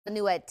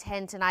New at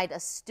 10 tonight, a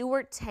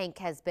Stuart Tank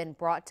has been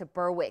brought to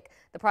Berwick.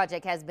 The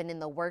project has been in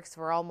the works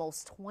for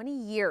almost 20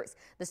 years.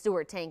 The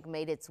Stuart Tank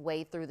made its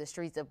way through the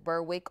streets of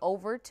Berwick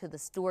over to the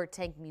Stuart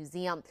Tank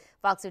Museum.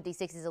 Fox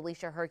 56's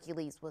Alicia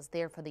Hercules was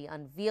there for the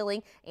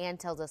unveiling and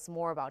tells us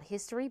more about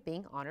history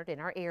being honored in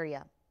our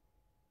area.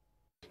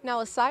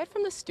 Now, aside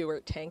from the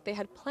Stuart Tank, they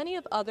had plenty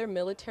of other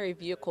military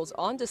vehicles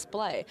on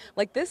display,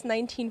 like this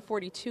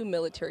 1942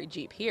 military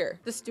Jeep here.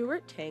 The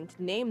Stuart Tank,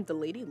 named the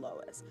Lady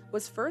Lois,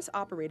 was first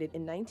operated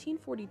in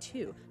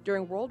 1942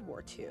 during World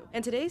War II,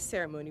 and today's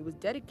ceremony was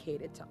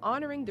dedicated to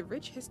honoring the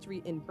rich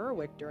history in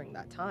Berwick during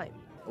that time.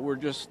 We're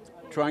just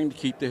trying to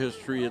keep the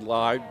history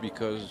alive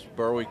because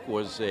Berwick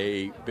was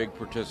a big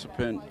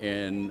participant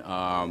in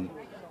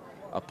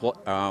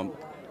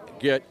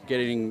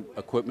getting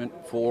equipment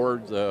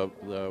for the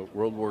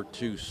World War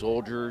II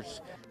soldiers.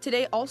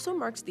 Today also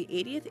marks the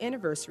 80th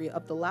anniversary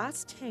of the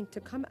last tank to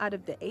come out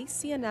of the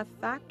ACNF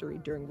factory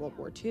during World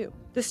War II.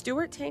 The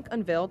Stuart Tank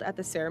unveiled at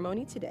the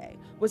ceremony today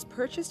was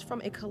purchased from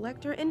a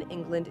collector in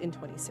England in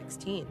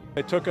 2016.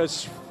 It took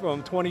us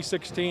from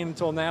 2016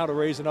 until now to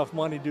raise enough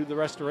money to do the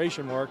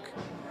restoration work.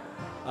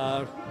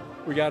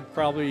 We got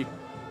probably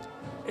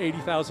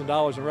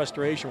 $80,000 in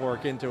restoration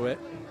work into it,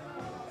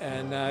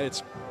 and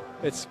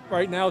it's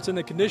right now it's in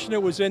the condition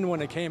it was in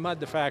when it came out of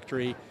the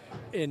factory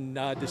in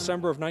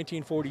December of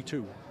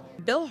 1942.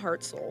 Bill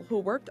Hartzell, who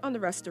worked on the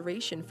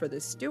restoration for the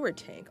Stuart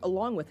Tank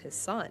along with his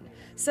son,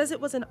 says it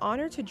was an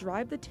honor to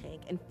drive the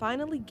tank and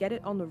finally get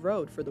it on the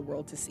road for the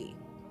world to see.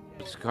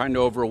 It's kind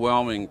of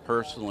overwhelming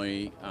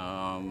personally.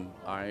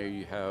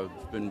 I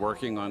have been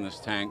working on this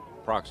tank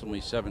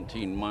approximately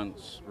 17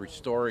 months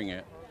restoring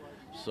it.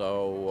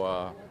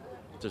 So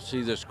to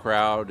see this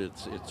crowd,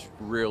 it's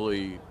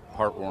really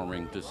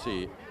heartwarming to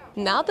see.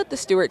 Now that the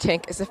Stuart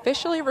Tank is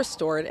officially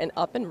restored and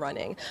up and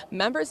running,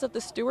 members of the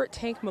Stuart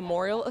Tank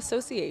Memorial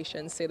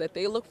Association say that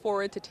they look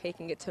forward to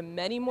taking it to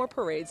many more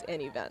parades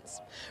and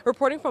events.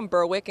 Reporting from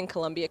Berwick in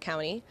Columbia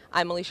County,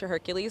 I'm Alicia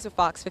Hercules of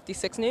Fox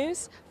 56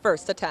 News,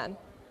 first to 10.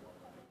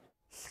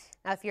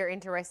 Now, if you're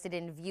interested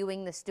in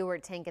viewing the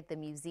Stuart Tank at the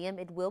museum,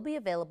 it will be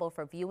available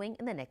for viewing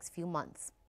in the next few months.